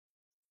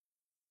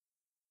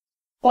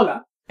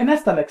Hola, en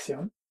esta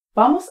lección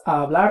vamos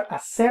a hablar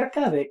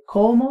acerca de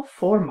cómo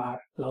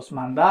formar los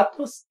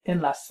mandatos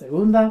en la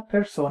segunda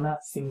persona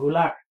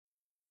singular.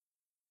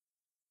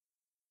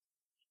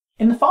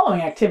 In the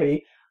following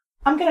activity,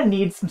 I'm going to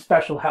need some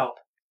special help.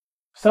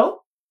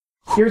 So,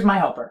 here's my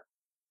helper.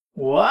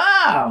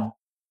 Wow!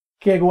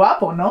 ¡Qué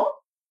guapo, ¿no?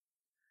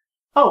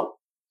 Oh,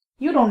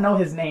 you don't know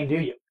his name, do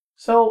you?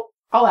 So,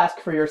 I'll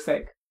ask for your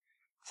sake.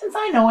 Since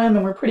I know him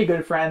and we're pretty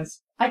good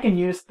friends, I can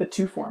use the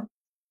to form.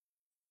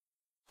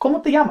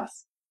 ¿Cómo te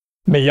llamas?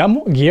 Me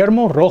llamo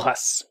Guillermo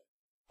Rojas.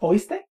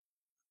 ¿Oíste?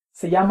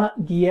 Se llama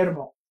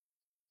Guillermo.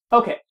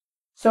 Okay,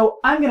 so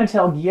I'm going to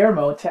tell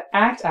Guillermo to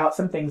act out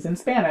some things in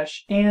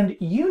Spanish, and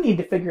you need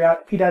to figure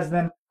out if he does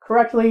them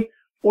correctly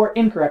or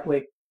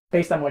incorrectly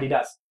based on what he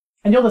does.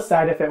 And you'll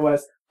decide if it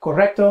was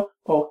correcto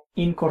o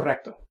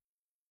incorrecto.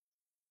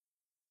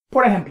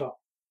 Por ejemplo,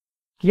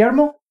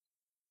 Guillermo,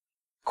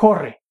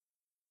 corre.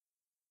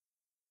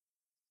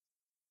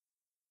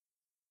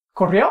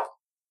 ¿Corrió?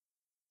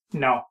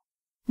 No,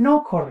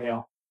 no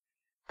corrió.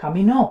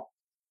 Caminó.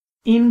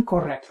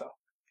 Incorrecto.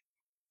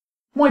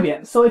 Muy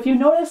bien, so if you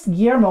notice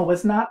Guillermo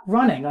was not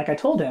running like I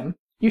told him,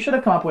 you should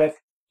have come up with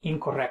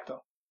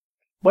incorrecto.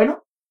 Bueno,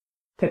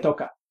 te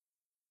toca.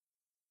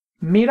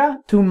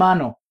 Mira tu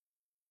mano.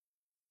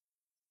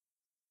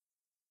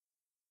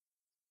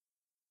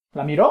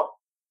 ¿La miró?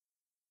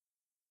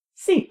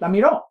 Sí, la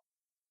miró.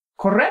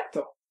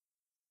 Correcto.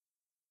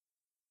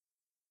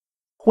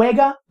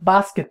 Juega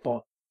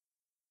básquetbol.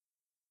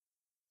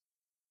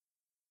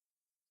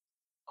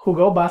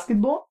 ¿Jugó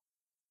básquetbol?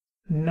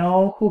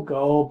 No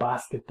jugó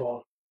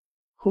básquetbol.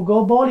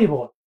 Jugó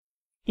voleibol.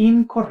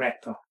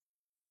 Incorrecto.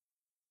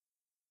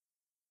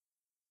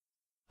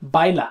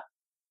 Baila.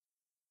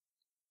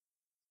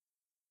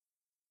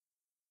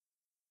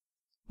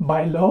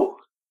 ¿Bailó?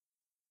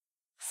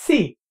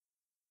 Sí.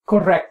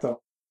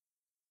 Correcto.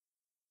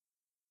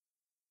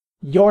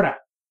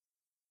 Llora.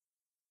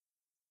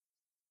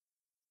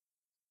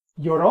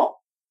 ¿Lloró?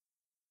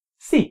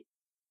 Sí.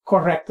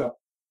 Correcto.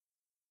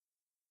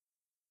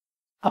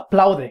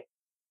 Aplaude.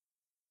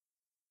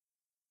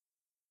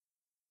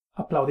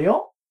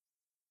 ¿Aplaudió?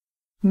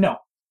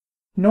 No,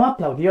 no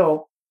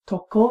aplaudió,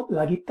 tocó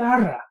la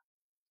guitarra.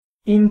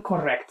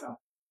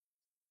 Incorrecto.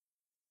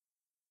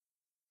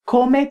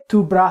 Come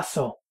tu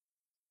brazo.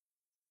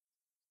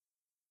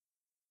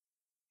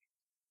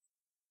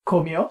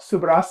 ¿Comió su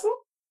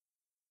brazo?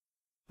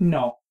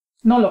 No,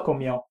 no lo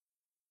comió.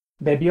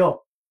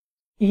 Bebió.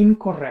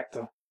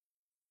 Incorrecto.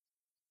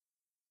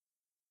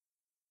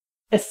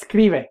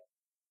 Escribe.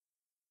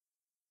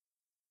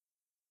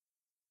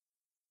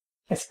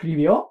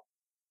 ¿Escribió?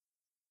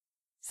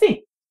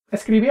 Sí,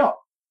 escribió.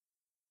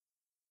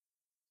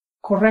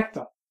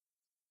 Correcto.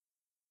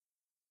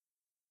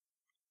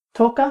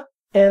 Toca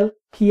el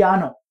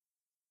piano.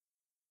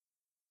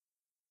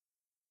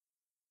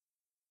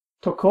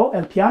 ¿Tocó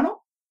el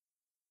piano?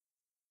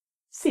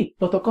 Sí,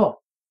 lo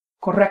tocó.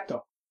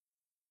 Correcto.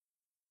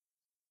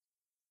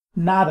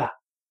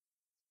 Nada.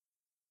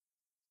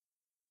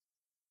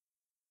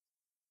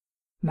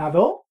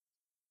 ¿Nadó?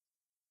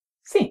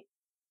 Sí.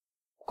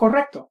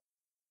 Correcto.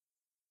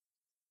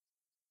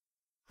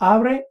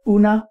 Abre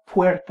una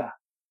puerta.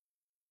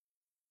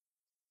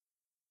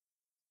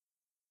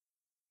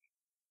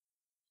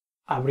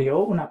 ¿Abrió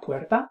una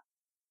puerta?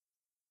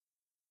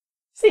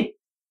 Sí,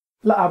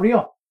 la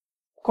abrió.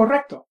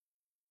 Correcto.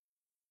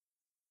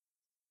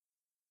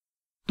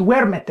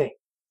 Duérmete.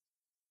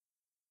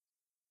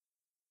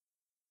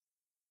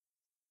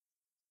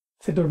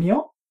 ¿Se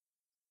durmió?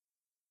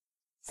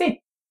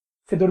 Sí,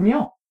 se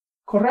durmió.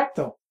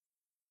 Correcto.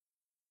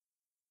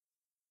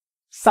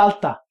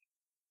 Salta.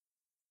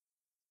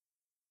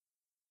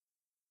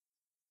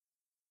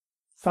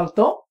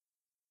 ¿Saltó?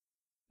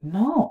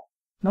 No,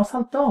 no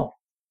saltó.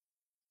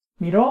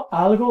 Miró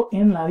algo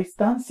en la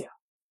distancia.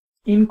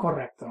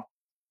 Incorrecto.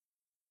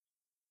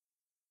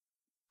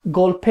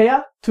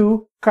 Golpea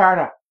tu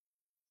cara.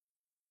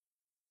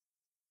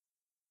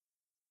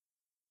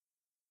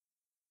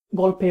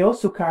 ¿Golpeó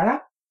su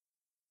cara?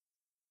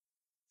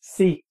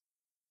 Sí.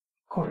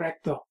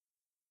 Correcto.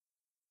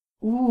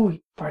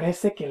 Uy,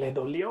 parece que le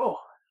dolió.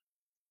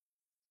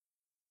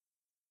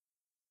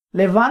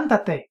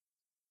 Levántate.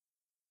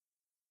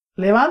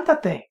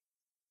 Levántate.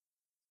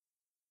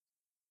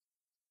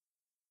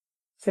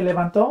 ¿Se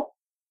levantó?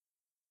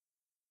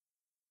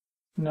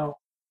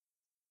 No.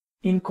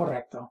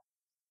 Incorrecto.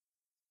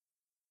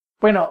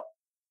 Bueno,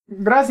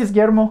 gracias,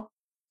 Guillermo.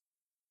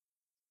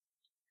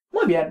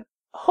 Muy bien.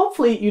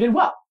 Hopefully you did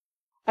well.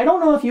 I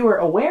don't know if you were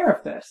aware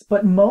of this,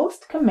 but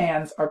most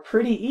commands are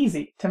pretty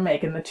easy to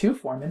make in the to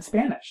form in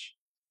Spanish.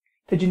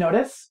 Did you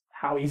notice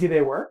how easy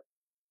they were?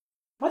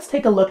 Let's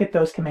take a look at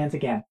those commands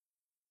again.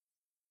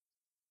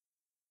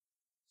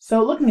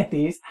 So looking at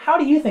these, how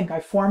do you think I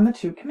form the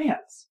two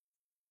commands?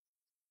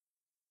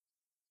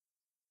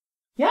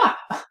 Yeah,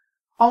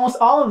 almost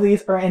all of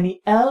these are in the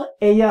él,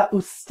 ella,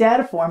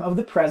 usted form of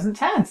the present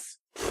tense.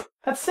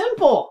 That's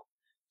simple.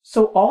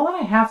 So all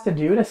I have to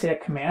do to say a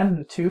command in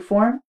the to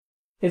form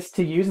is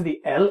to use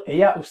the él,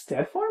 ella,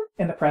 usted form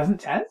in the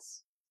present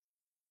tense?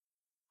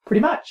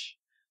 Pretty much.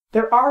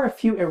 There are a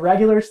few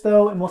irregulars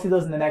though, and we'll see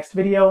those in the next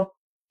video,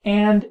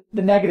 and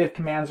the negative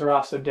commands are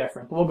also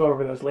different, but we'll go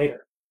over those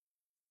later.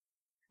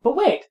 But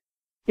wait,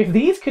 if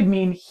these could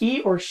mean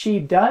he or she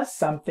does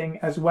something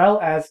as well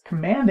as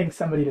commanding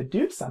somebody to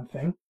do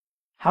something,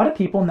 how do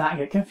people not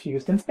get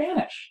confused in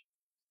Spanish?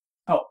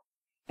 Oh,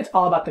 it's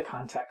all about the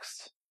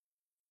context.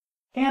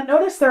 And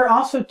notice there are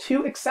also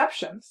two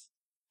exceptions.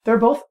 They're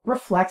both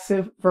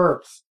reflexive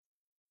verbs.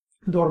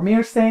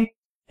 Dormirse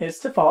is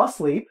to fall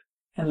asleep,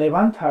 and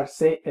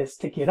levantarse is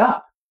to get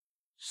up.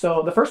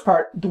 So the first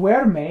part,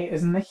 duerme,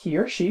 is in the he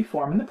or she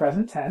form in the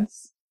present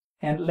tense,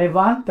 and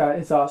levanta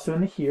is also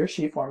in the he or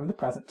she form of the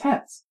present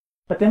tense.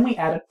 But then we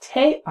add a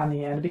te on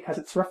the end because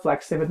it's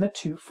reflexive in the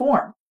to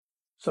form.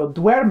 So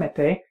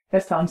duérmete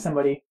is telling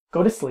somebody,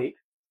 go to sleep,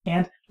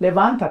 and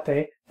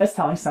levántate is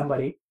telling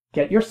somebody,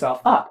 get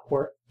yourself up,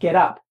 or get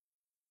up.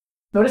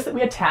 Notice that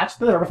we attach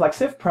the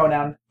reflexive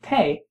pronoun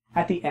te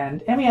at the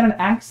end, and we add an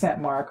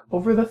accent mark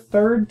over the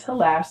third to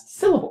last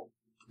syllable.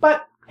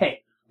 But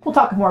hey, we'll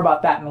talk more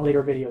about that in a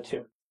later video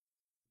too.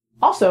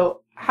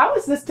 Also, how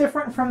is this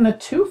different from the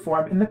to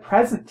form in the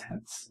present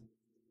tense?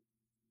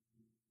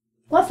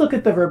 Let's look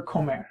at the verb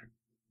comer.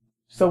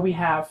 So we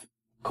have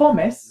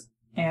comes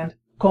and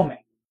come.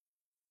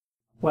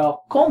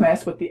 Well,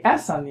 comes with the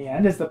s on the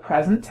end is the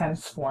present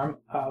tense form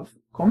of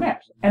comer.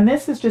 And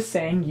this is just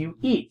saying you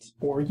eat,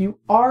 or you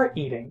are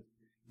eating.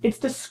 It's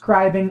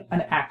describing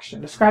an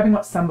action, describing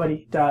what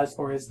somebody does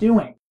or is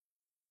doing.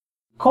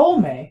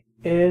 Come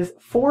is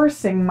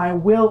forcing my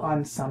will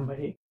on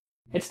somebody.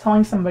 It's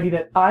telling somebody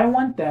that I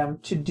want them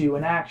to do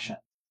an action.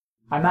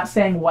 I'm not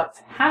saying what's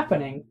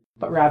happening,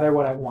 but rather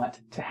what I want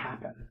to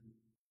happen.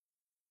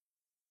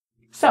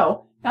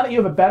 So, now that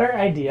you have a better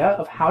idea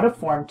of how to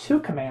form two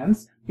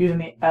commands using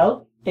the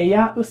él,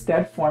 ella,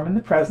 usted form in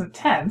the present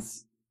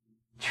tense,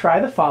 try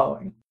the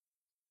following.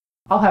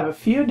 I'll have a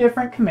few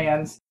different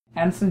commands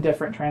and some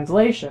different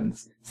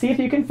translations. See if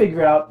you can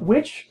figure out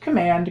which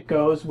command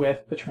goes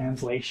with the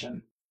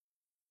translation.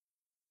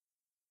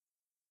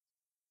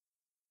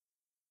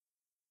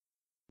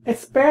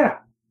 Espera,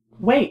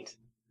 wait.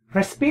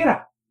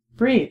 Respira,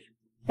 breathe.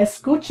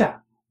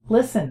 Escucha,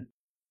 listen.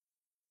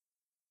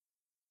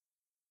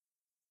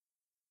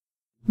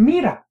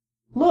 Mira,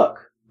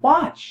 look,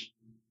 watch.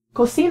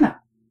 Cocina,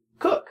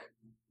 cook.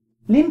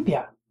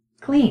 Limpia,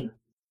 clean.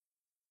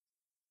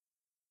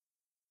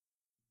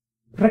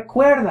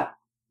 Recuerda,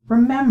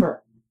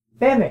 remember.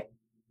 Bebe,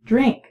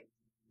 drink.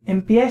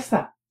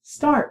 Empieza,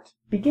 start,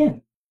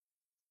 begin.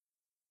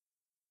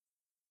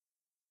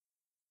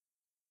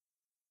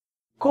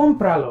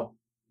 Cómpralo,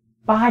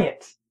 buy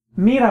it.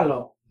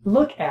 Míralo,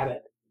 look at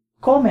it.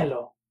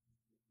 Cómelo,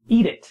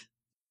 eat it.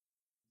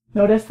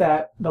 Notice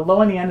that the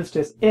lo in the end is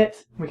just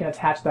it. We can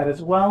attach that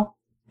as well,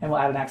 and we'll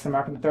add an accent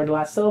mark in the third to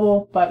last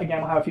syllable, but again,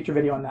 we'll have a future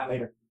video on that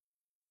later.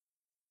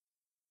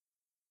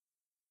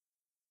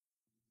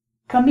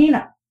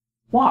 Camina,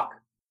 walk.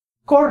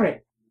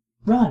 Corre,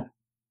 run.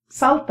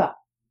 Salta,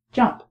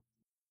 jump.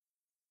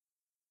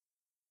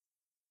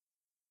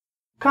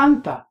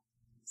 Canta,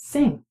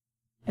 sing.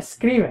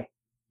 Escribe,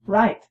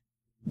 write.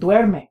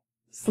 Duerme,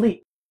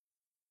 sleep.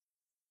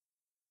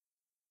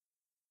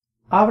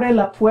 Abre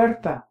la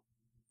puerta.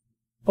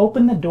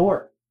 Open the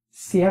door.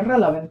 Cierra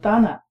la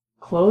ventana.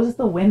 Close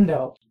the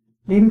window.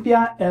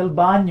 Limpia el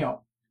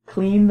baño.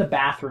 Clean the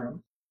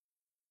bathroom.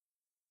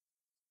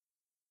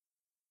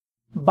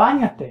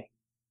 Báñate.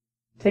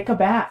 Take a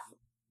bath.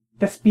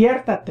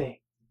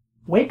 Despiértate.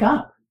 Wake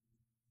up.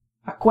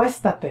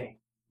 Acuéstate.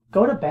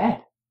 Go to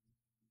bed.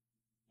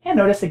 And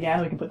notice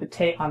again, we can put the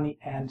te on the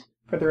end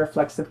for the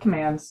reflexive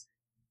commands.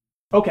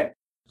 Okay,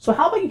 so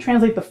how about you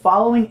translate the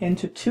following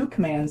into two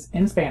commands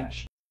in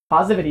Spanish?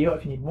 Pause the video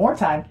if you need more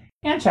time,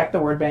 and check the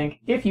word bank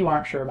if you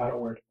aren't sure about a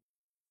word.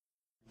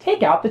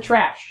 Take out the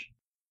trash.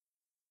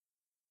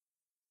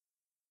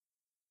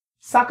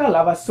 Saca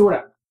la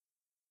basura.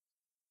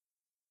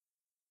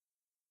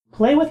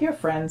 Play with your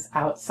friends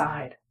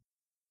outside.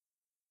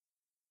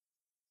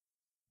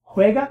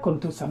 Juega con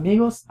tus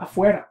amigos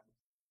afuera.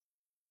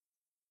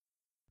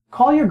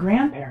 Call your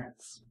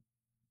grandparents.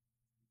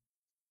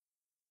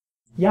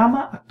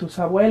 Llama a tus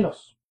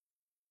abuelos.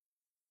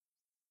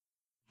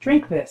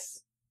 Drink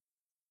this.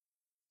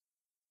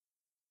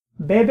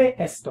 Bebe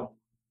esto.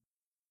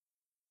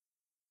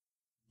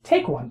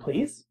 Take one,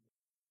 please.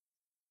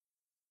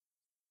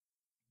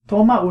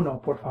 Toma uno,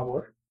 por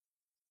favor.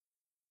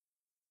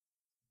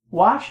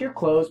 Wash your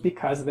clothes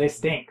because they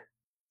stink.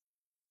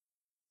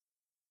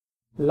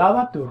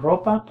 Lava tu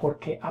ropa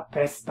porque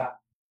apesta.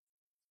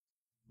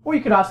 Or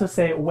you could also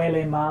say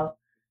huele mal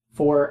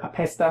for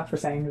apesta, for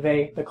saying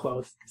they, the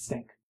clothes,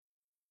 stink.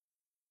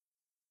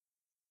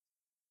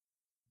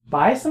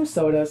 Buy some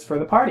sodas for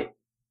the party.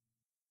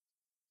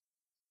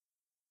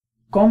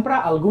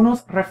 Compra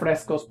algunos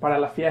refrescos para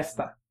la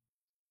fiesta.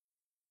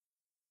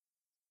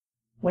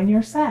 When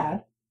you're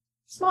sad,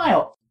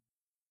 smile.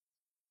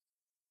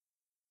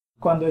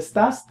 Cuando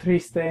estás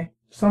triste,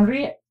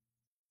 sonríe.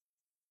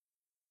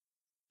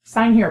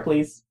 Sign here,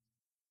 please.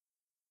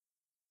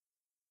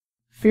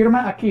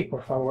 Firma aquí,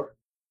 por favor.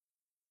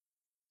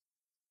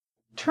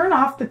 Turn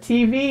off the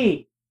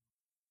TV.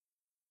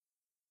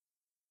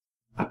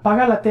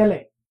 Apaga la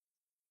tele.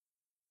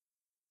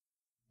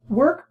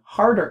 Work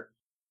harder.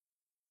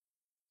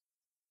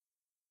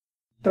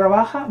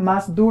 Trabaja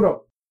más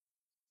duro.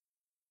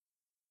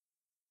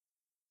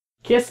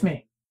 Kiss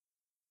me.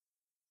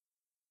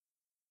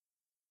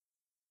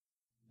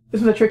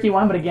 This was a tricky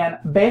one, but again,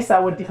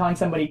 besa would be telling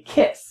somebody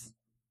kiss.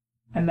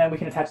 And then we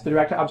can attach the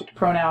direct object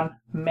pronoun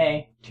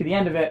me to the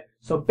end of it.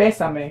 So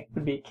bésame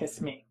would be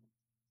kiss me.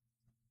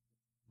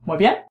 Muy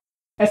bien.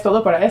 Es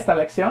todo para esta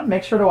lección.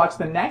 Make sure to watch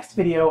the next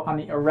video on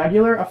the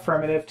irregular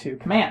affirmative to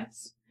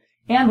commands.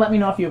 And let me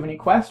know if you have any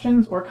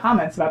questions or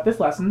comments about this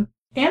lesson.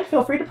 And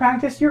feel free to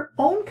practice your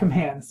own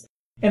commands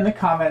in the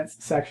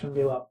comments section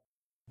below.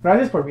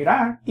 Gracias por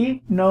mirar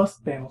y nos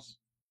vemos.